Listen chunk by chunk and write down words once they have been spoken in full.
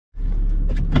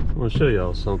I'll show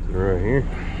y'all something right here.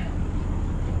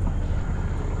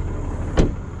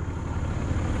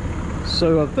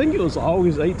 So I think it was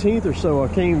August 18th or so,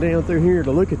 I came down through here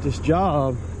to look at this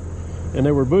job, and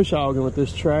they were bush hogging with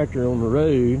this tractor on the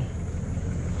road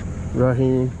right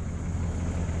here.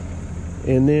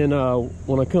 And then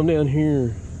when I come down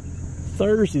here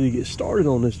Thursday to get started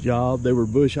on this job, they were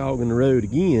bush hogging the road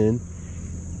again.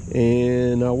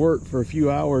 And I worked for a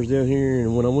few hours down here,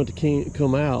 and when I went to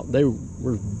come out,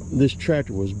 this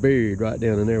tractor was buried right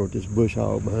down in there with this bush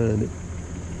hog behind it.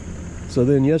 So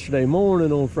then yesterday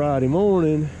morning, on Friday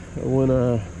morning, when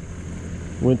I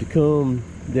went to come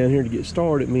down here to get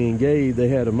started, me and Gabe, they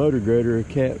had a motor grader, a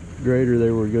cat grader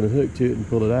they were going to hook to it and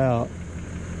pull it out.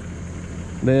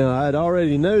 Now, I had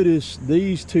already noticed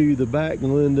these two, the back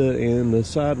window and the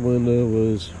side window,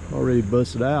 was already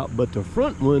busted out, but the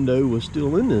front window was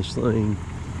still in this thing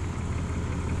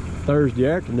Thursday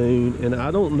afternoon, and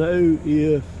I don't know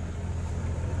if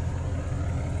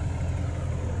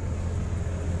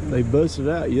they busted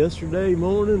out yesterday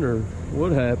morning or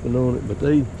what happened on it, but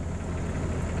they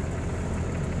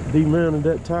demounted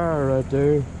that tire right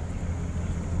there.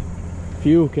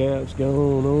 Fuel cap's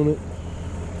gone on it.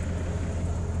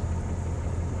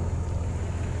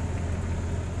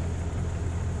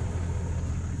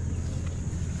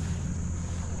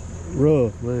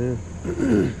 Rough, man.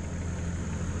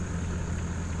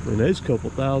 And there's a couple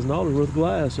 $1,000 worth of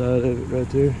glass out of it right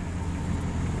there.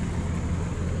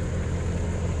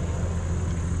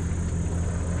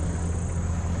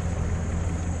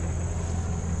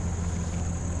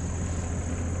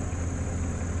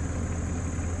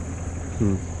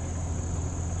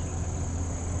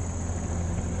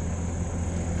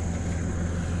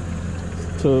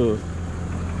 Tough.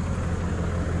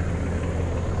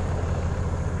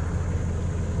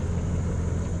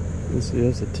 Let's see,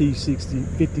 that's a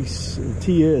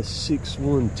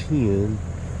TS6110.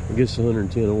 I guess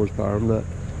 110 horsepower. I'm not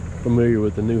familiar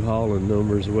with the New Holland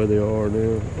numbers, the way they are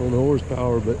now on the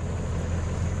horsepower, but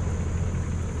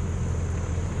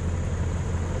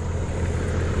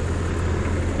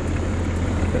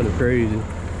kind of crazy.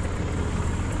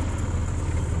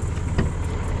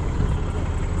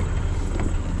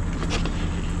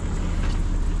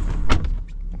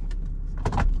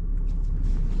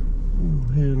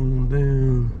 Head on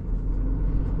down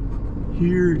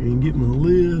here and get my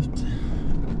lift.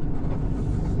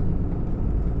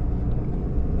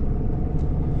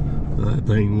 That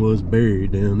thing was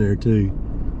buried down there too.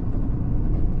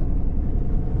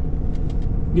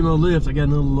 Get my lift. I got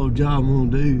another little job I'm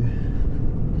gonna do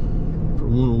for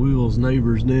one of Will's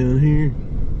neighbors down here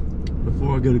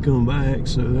before I go to come back,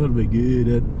 so that'll be good.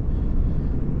 That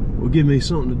will give me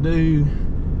something to do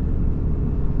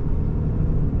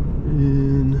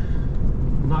and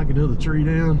knock another tree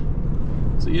down.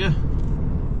 So yeah,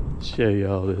 show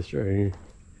y'all this right here.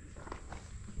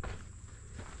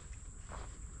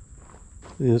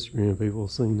 The Instagram people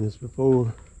have seen this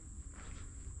before,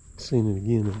 seen it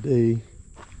again today,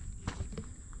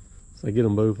 so I get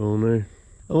them both on there.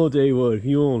 I'm gonna tell you what, if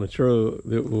you want a truck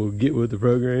that will get with the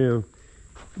program,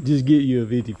 just get you a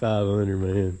 5500,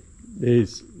 man.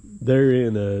 They're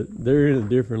in a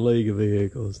different league of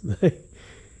vehicles.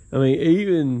 I mean,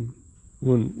 even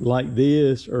when like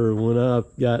this, or when I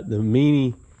got the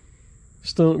mini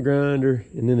stump grinder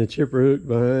and then the chipper hook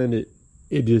behind it,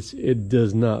 it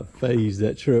does not phase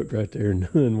that truck right there,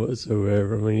 none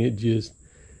whatsoever. I mean, the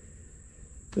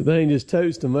thing just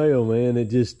totes the mail, man. It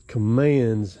just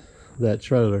commands that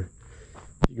trailer.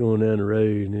 You're going down the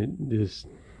road, and it just,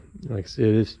 like I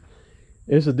said,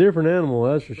 it's a different animal,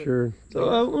 that's for sure. So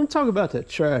I want to talk about that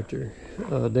tractor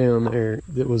down there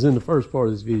that was in the first part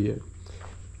of this video.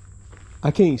 I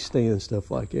can't stand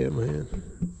stuff like that, man.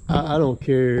 I don't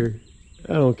care.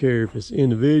 I don't care if it's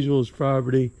individual's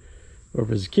property or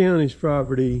if it's county's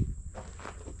property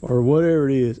or whatever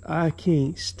it is. I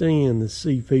can't stand to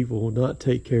see people not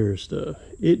take care of stuff.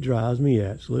 It drives me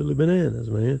absolutely bananas,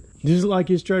 man. Just like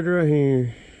this tractor right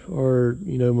here, or,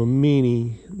 you know, my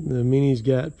Mini. The Mini's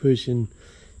got pushing,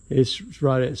 it's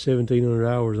right at 1,700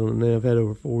 hours on it now. I've had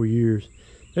over 4 years.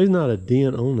 There's not a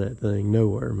dent on that thing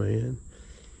nowhere, man.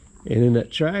 And in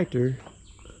that tractor,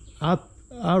 I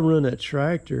run that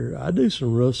tractor. I do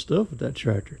some rough stuff with that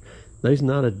tractor. There's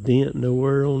not a dent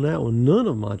nowhere on that one. None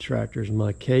of my tractors,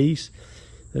 my case,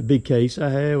 that big case I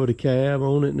had with a cab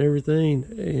on it and everything,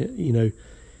 you know,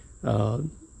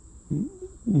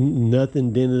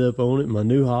 nothing dented up on it. My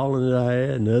New Holland that I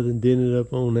had, nothing dented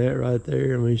up on that right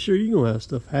there. I mean, sure, you're going to have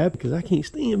stuff happen, because I can't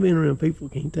stand being around people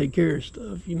who can't take care of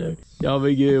stuff, you know. Y'all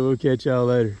be good. We'll catch y'all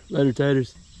later. Later,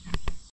 taters.